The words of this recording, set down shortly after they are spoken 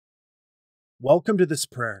Welcome to this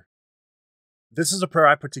prayer. This is a prayer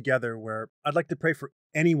I put together where I'd like to pray for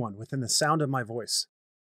anyone within the sound of my voice.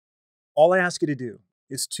 All I ask you to do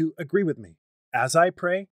is to agree with me as I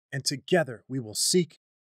pray, and together we will seek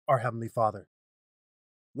our Heavenly Father.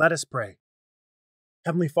 Let us pray.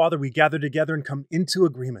 Heavenly Father, we gather together and come into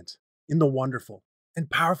agreement in the wonderful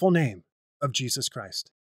and powerful name of Jesus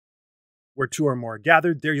Christ. Where two or more are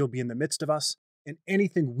gathered, there you'll be in the midst of us, and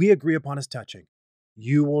anything we agree upon as touching,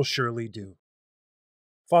 you will surely do.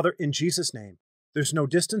 Father, in Jesus' name, there's no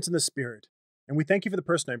distance in the Spirit, and we thank you for the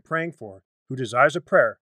person I'm praying for who desires a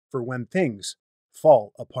prayer for when things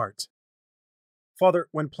fall apart. Father,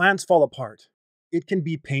 when plans fall apart, it can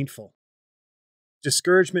be painful.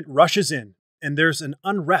 Discouragement rushes in, and there's an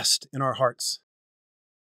unrest in our hearts.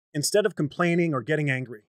 Instead of complaining or getting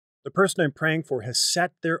angry, the person I'm praying for has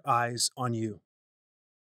set their eyes on you.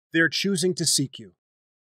 They're choosing to seek you.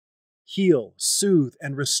 Heal, soothe,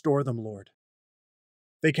 and restore them, Lord.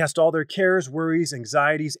 They cast all their cares, worries,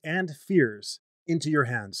 anxieties, and fears into your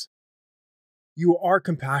hands. You are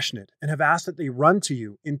compassionate and have asked that they run to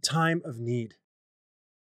you in time of need.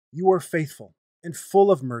 You are faithful and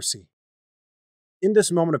full of mercy. In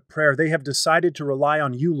this moment of prayer, they have decided to rely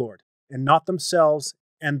on you, Lord, and not themselves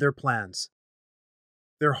and their plans.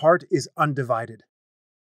 Their heart is undivided.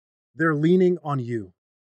 They're leaning on you.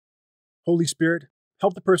 Holy Spirit,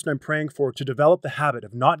 help the person I'm praying for to develop the habit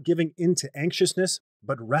of not giving in to anxiousness,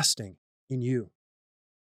 but resting in you.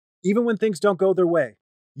 Even when things don't go their way,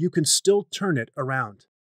 you can still turn it around.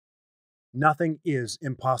 Nothing is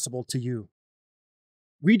impossible to you.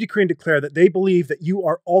 We decree and declare that they believe that you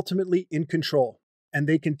are ultimately in control, and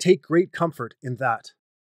they can take great comfort in that.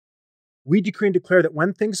 We decree and declare that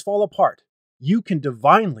when things fall apart, you can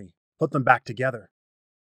divinely put them back together.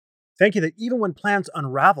 Thank you that even when plans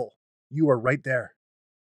unravel, you are right there.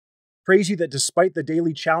 Praise you that despite the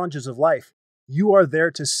daily challenges of life, you are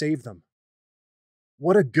there to save them.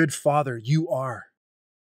 What a good Father you are.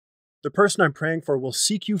 The person I'm praying for will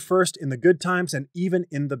seek you first in the good times and even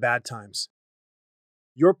in the bad times.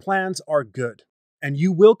 Your plans are good, and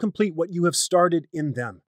you will complete what you have started in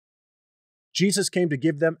them. Jesus came to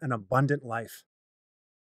give them an abundant life.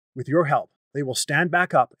 With your help, they will stand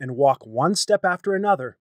back up and walk one step after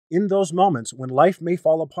another in those moments when life may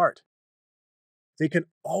fall apart. They can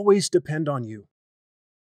always depend on you.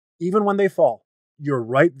 Even when they fall, you're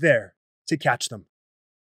right there to catch them.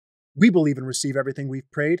 We believe and receive everything we've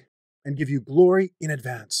prayed and give you glory in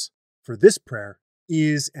advance, for this prayer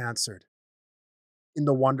is answered. In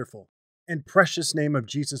the wonderful and precious name of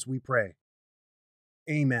Jesus we pray.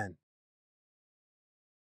 Amen.